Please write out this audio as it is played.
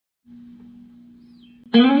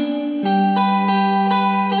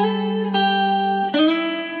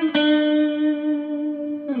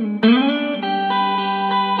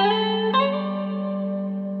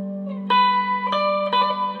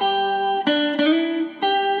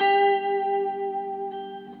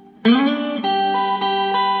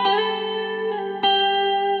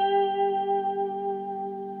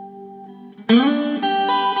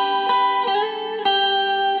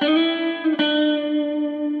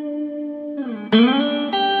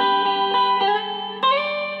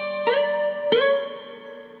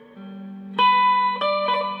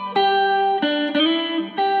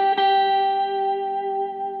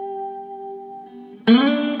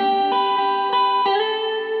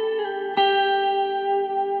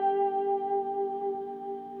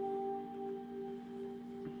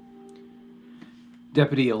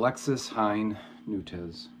Deputy Alexis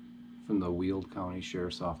Hein-Nutz from the Weld County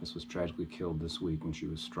Sheriff's Office was tragically killed this week when she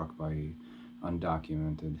was struck by an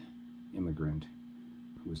undocumented immigrant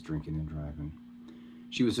who was drinking and driving.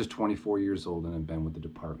 She was just 24 years old and had been with the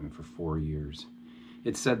department for 4 years.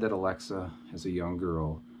 It's said that Alexa, as a young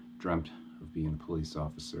girl, dreamt of being a police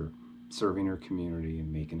officer, serving her community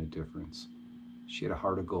and making a difference. She had a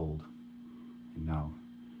heart of gold, and now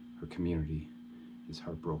her community is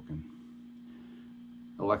heartbroken.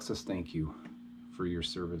 Alexis, thank you for your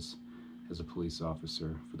service as a police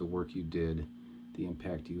officer, for the work you did, the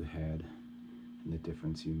impact you had, and the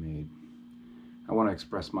difference you made. I want to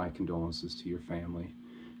express my condolences to your family,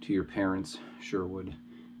 to your parents, Sherwood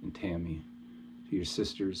and Tammy, to your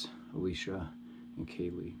sisters, Alicia and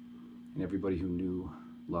Kaylee, and everybody who knew,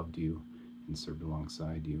 loved you, and served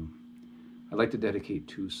alongside you. I'd like to dedicate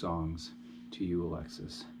 2 songs to you,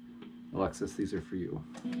 Alexis. Alexis, these are for you.